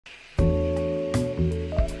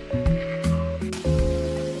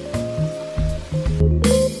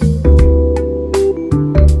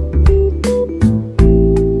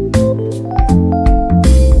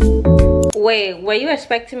Wait, were you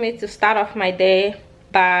expecting me to start off my day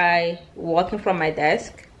by working from my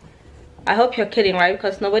desk? I hope you're kidding, right?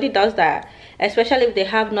 Because nobody does that, especially if they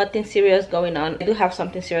have nothing serious going on. I do have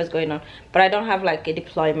something serious going on, but I don't have like a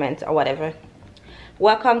deployment or whatever.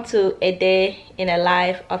 Welcome to a day in a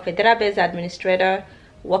life of a database administrator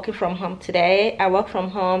working from home. Today I work from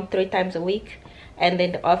home 3 times a week and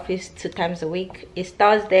in the office 2 times a week. It's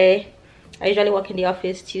Thursday. I usually work in the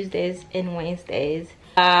office Tuesdays and Wednesdays.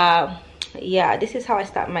 Yeah, this is how I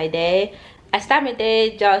start my day. I start my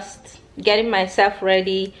day just getting myself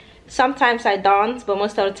ready. Sometimes I don't, but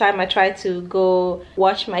most of the time I try to go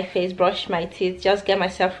wash my face, brush my teeth, just get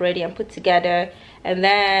myself ready and put together. And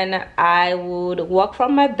then I would walk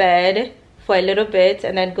from my bed for a little bit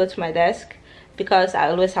and then go to my desk because I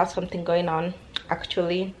always have something going on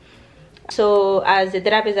actually. So as a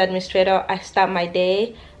database administrator, I start my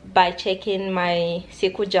day by checking my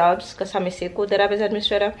SQL jobs because I'm a SQL database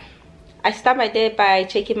administrator. I start my day by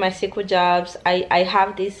checking my SQL jobs. I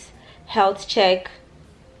have this health check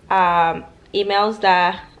emails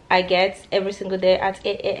that I get every single day at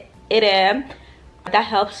 8 a.m. That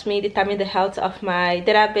helps me determine the health of my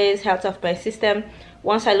database, health of my system.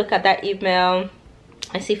 Once I look at that email,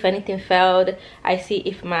 I see if anything failed. I see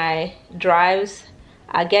if my drives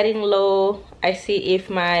are getting low. I see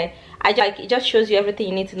if it just shows you everything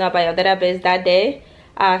you need to know about your database that day.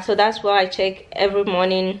 So that's what I check every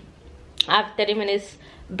morning. I have 30 minutes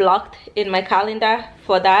blocked in my calendar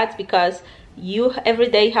for that because every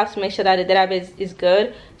day you have to make sure that the database is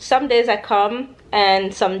good. Some days I come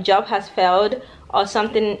and some job has failed or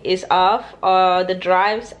something is off or the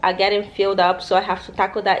drives are getting filled up, so I have to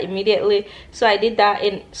tackle that immediately. So I did that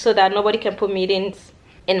so that nobody can put meetings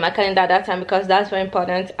in my calendar at that time because that's very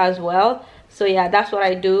important as well. So yeah, that's what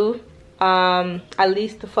I do at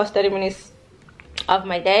least the first 30 minutes of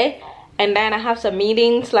my day. And then I have some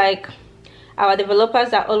meetings, like our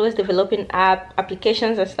developers are always developing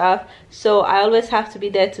applications and stuff, so I always have to be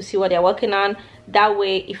there to see what they're working on. That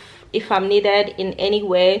way if I'm needed in any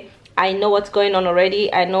way, I know what's going on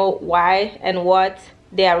already. I know why and what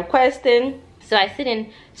they are requesting. So I sit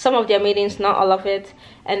in some of their meetings, not all of it.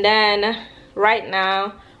 And then right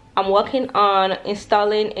now I'm working on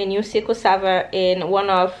installing a new SQL server in one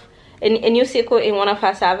of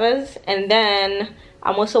our servers, and then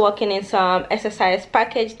I'm also working in some SSIS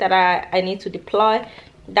package that I need to deploy.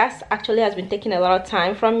 That's actually has been taking a lot of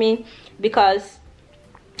time from me because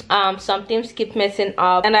some things keep messing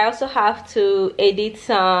up, and I also have to edit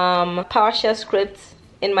some PowerShell scripts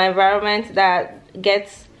in my environment that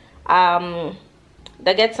gets some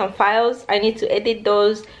files. I need to edit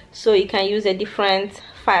those so you can use a different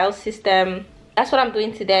file system. That's what I'm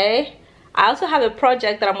doing today. I also have a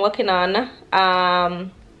project that I'm working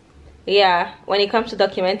on. Yeah, when it comes to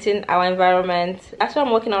documenting our environment, that's what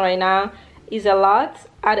I'm working on right now. Is a lot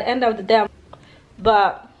at the end of the day,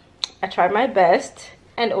 but I try my best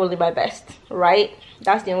and only my best, right?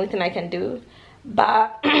 That's the only thing I can do.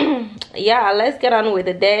 But yeah, let's get on with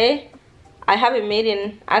the day. I have a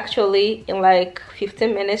meeting actually in like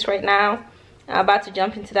 15 minutes right now. I'm about to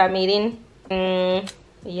jump into that meeting.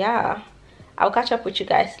 Yeah, I'll catch up with you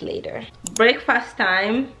guys later. Breakfast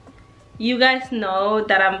time. You guys know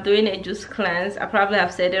that I'm doing a juice cleanse. I probably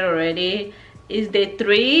have said it already. It's day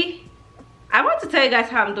 3. I want to tell you guys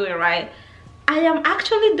how I'm doing, right? I am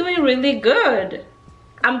actually doing really good.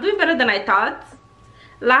 I'm doing better than I thought.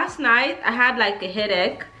 Last night I had like a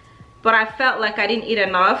headache, but I felt like I didn't eat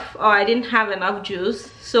enough or I didn't have enough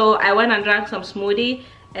juice, so I went and drank some smoothie,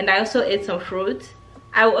 and I also ate some fruit.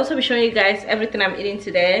 I will also be showing you guys everything I'm eating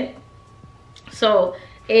today. So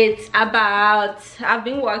it's about, I've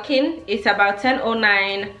been working, it's about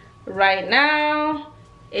 10:09 right now.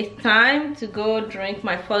 It's time to go drink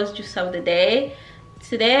my first juice of the day.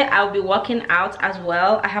 Today I'll be working out as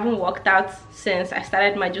well. I haven't worked out since I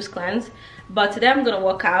started my juice cleanse, but today I'm gonna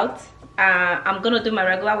work out. I'm gonna do my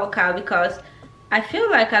regular workout because I feel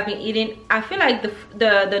like I've been eating, I feel like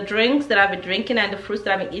the drinks that I've been drinking and the fruits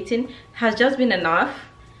that I've been eating has just been enough.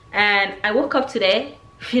 And I woke up today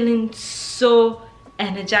feeling so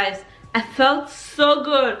energized. I felt so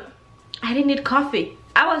good. I didn't need coffee.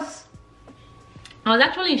 I was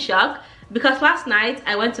actually in shock because last night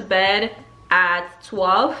I went to bed at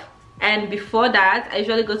 12, and before that I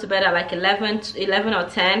usually go to bed at like 11 or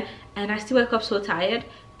 10, and I still wake up so tired.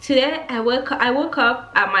 Today I woke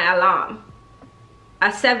up at my alarm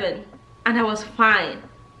at 7 and I was fine.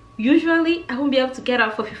 Usually I won't be able to get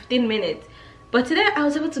up for 15 minutes, but today I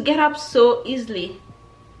was able to get up so easily.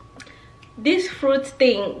 This fruit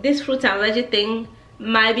and veggie thing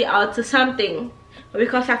might be out to something,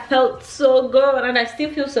 because I felt so good and I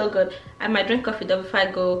still feel so good. I might drink coffee though before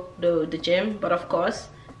I go to the gym, but of course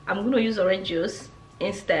I'm gonna use orange juice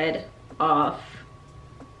instead of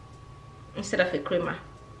a creamer.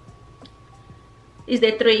 It's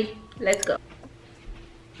day 3. Let's go.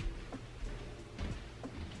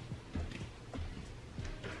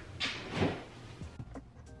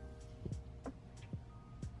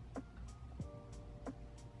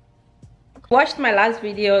 Watched my last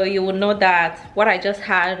video, you will know that what I just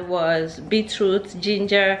had was beetroot,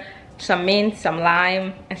 ginger, some mint, some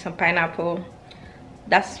lime, and some pineapple.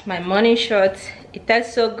 That's my morning shot. It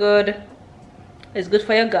tastes so good. It's good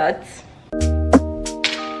for your guts.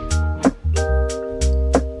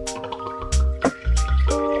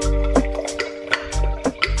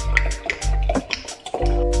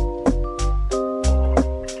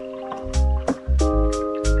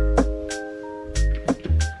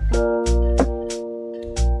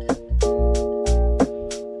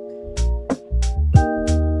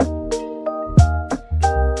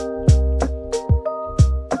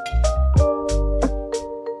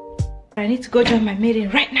 I need to go join my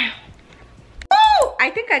meeting right now. Oh,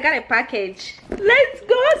 I think I got a package. Let's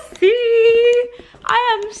go see.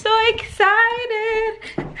 I am so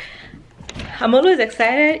excited. I'm always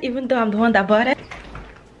excited even though I'm the one that bought it.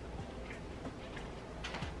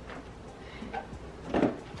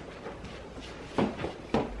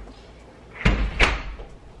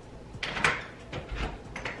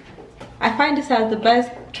 I find this as the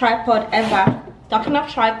best tripod ever. Talking of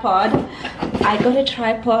tripod, I got a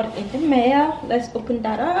tripod in the mail. Let's open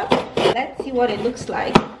that up. Let's see what it looks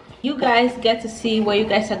like. You guys get to see where you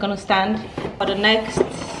guys are gonna stand for the next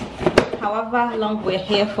however long we're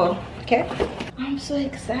here for. Okay, I'm so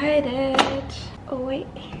excited. Oh wait,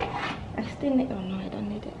 I still need, oh no, I don't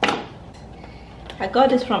need it. I got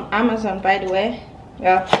this from Amazon, by the way.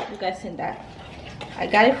 Yeah, you guys seen that. I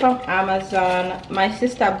got it from Amazon. My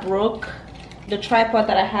sister broke the tripod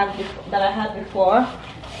that I had before,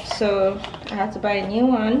 so I had to buy a new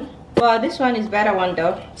one. Well, this one is better one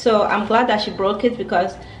though, so I'm glad that she broke it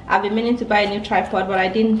because I've been meaning to buy a new tripod, but I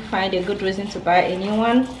didn't find a good reason to buy a new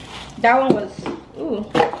one. That one was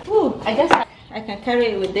ooh, I guess I can carry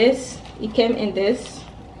it with this. It came in this.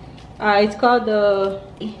 It's called the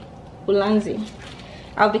Ulanzi.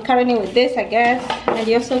 I'll be carrying it with this, I guess. And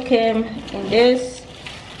it also came in this.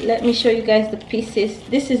 Let me show you guys the pieces.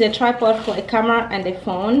 This is a tripod for a camera and a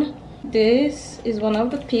phone. This is one of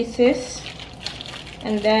the pieces,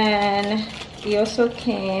 and then it also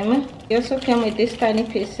came with these tiny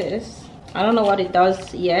pieces. I don't know what it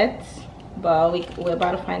does yet, but we're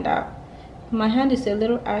about to find out. My hand is a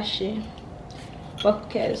little ashy, but who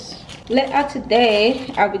cares? Later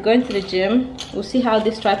today I'll be going to the gym. We'll see how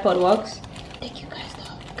this tripod works. Take you guys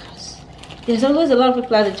though, because there's always a lot of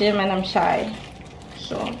people at the gym and I'm shy.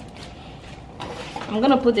 So I'm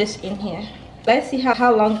gonna put this in here. Let's see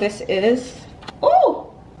how long this is.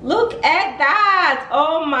 Oh, look at that.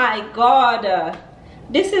 Oh my god,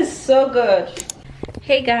 this is so good.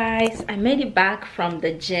 Hey guys, I made it back from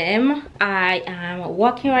the gym. I am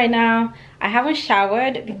walking right now. I haven't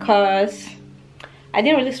showered because I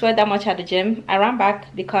didn't really sweat that much at the gym. I ran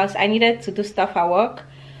back because I needed to do stuff at work,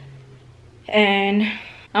 and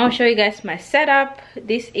I'll show you guys my setup.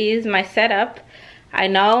 This is my setup. I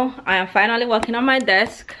know I am finally working on my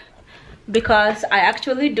desk because I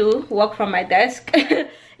actually do work from my desk.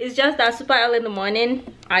 It's just that super early in the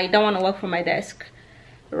morning I don't want to work from my desk,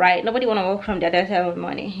 right? Nobody want to work from their desk early in the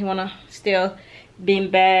morning. You want to still be in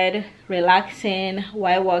bed relaxing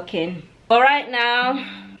while working. But right now,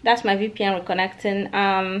 that's my VPN reconnecting.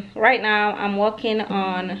 Right now I'm working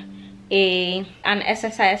on an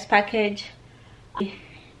SSIS package.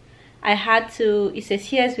 I had to, it's a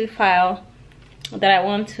CSV file that I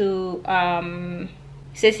want to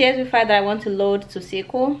it's a CSV file that I want to load to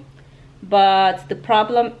SQL, but the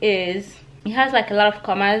problem is it has like a lot of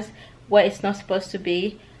commas where it's not supposed to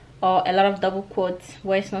be, or a lot of double quotes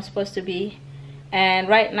where it's not supposed to be. And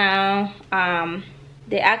right now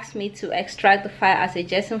they asked me to extract the file as a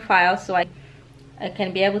JSON file so I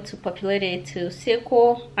can be able to populate it to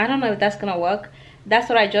SQL. I don't know if that's gonna work. That's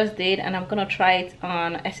what I just did, and I'm gonna try it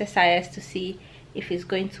on SSIS to see if it's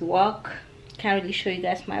going to work. Can't really show you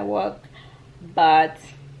guys my work, but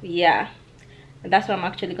yeah, that's what I'm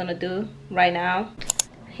actually gonna do right now.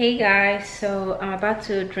 Hey guys, so I'm about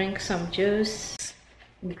to drink some juice,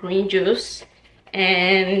 green juice,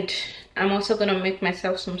 and I'm also gonna make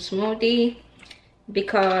myself some smoothie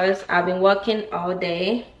because I've been working all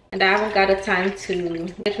day and I haven't got the time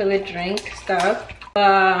to literally drink stuff.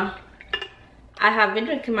 But I have been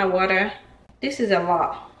drinking my water. This is a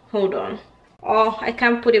lot. Hold on. Oh, I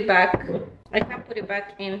can't put it back. I can't put it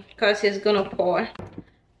back in because it's gonna pour.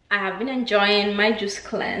 I have been enjoying my juice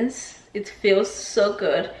cleanse. It feels so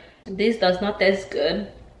good. This does not taste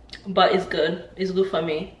good, but it's good. It's good for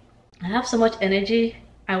me. I have so much energy.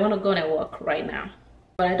 I want to go and walk right now,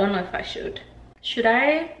 but I don't know if I should. Should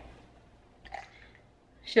I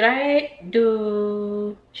make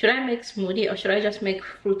smoothie, or should I just make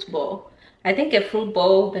fruit bowl? I think a fruit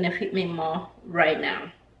bowl will benefit me more right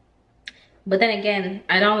now. But then again,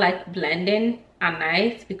 I don't like blending at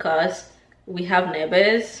night because we have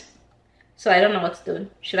neighbors, so I don't know what to do.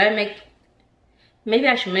 Should I make, maybe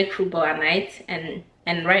I should make fruit bowl at night,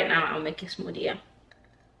 and right now I'll make a smoothie. Yeah.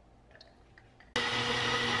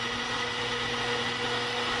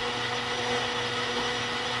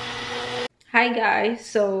 Hi guys,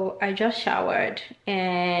 so I just showered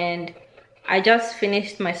and I just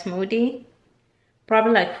finished my smoothie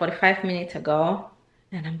probably like 45 minutes ago,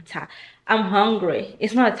 and I'm tired. I'm hungry.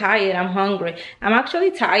 It's not tired, I'm hungry. I'm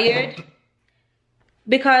actually tired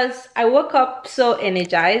because I woke up so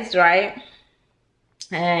energized, right?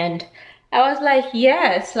 And I was like,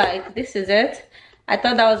 yes, like this is it. I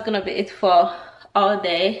thought that was gonna be it for all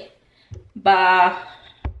day, but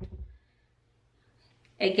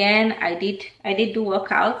again, I did do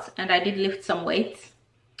workouts and I did lift some weights,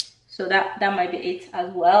 so that might be it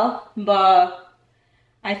as well. But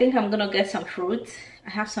I think I'm gonna get some fruit. I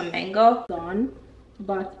have some mango gone,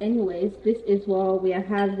 but anyways, this is what we are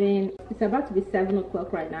having. It's about to be 7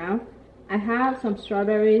 o'clock right now. I have some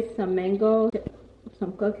strawberries, some mango,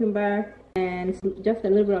 some cucumber, and just a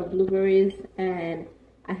little bit of blueberries, and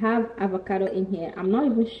I have avocado in here. I'm not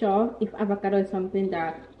even sure if avocado is something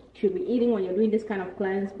that should be eating when you're doing this kind of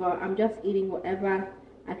cleanse, but I'm just eating whatever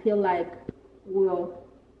I feel like will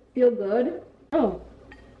feel good. Oh,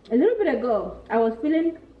 a little bit ago I was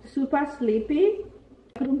feeling super sleepy.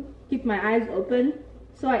 I couldn't keep my eyes open,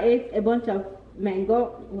 so I ate a bunch of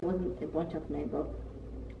mango. It wasn't a bunch of mango,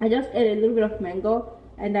 I just ate a little bit of mango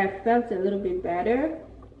and I felt a little bit better.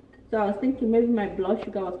 So I was thinking maybe my blood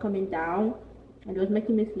sugar was coming down and it was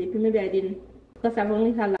making me sleepy. Maybe I didn't, because I've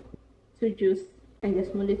only had like 2 juice and the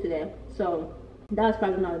smoothie today, so that was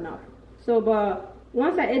probably not enough. So but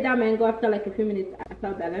once I ate that mango, after like a few minutes I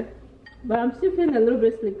felt better, but I'm still feeling a little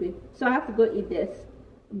bit sleepy, so I have to go eat this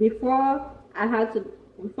before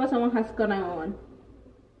someone has to call 911.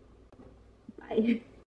 Bye.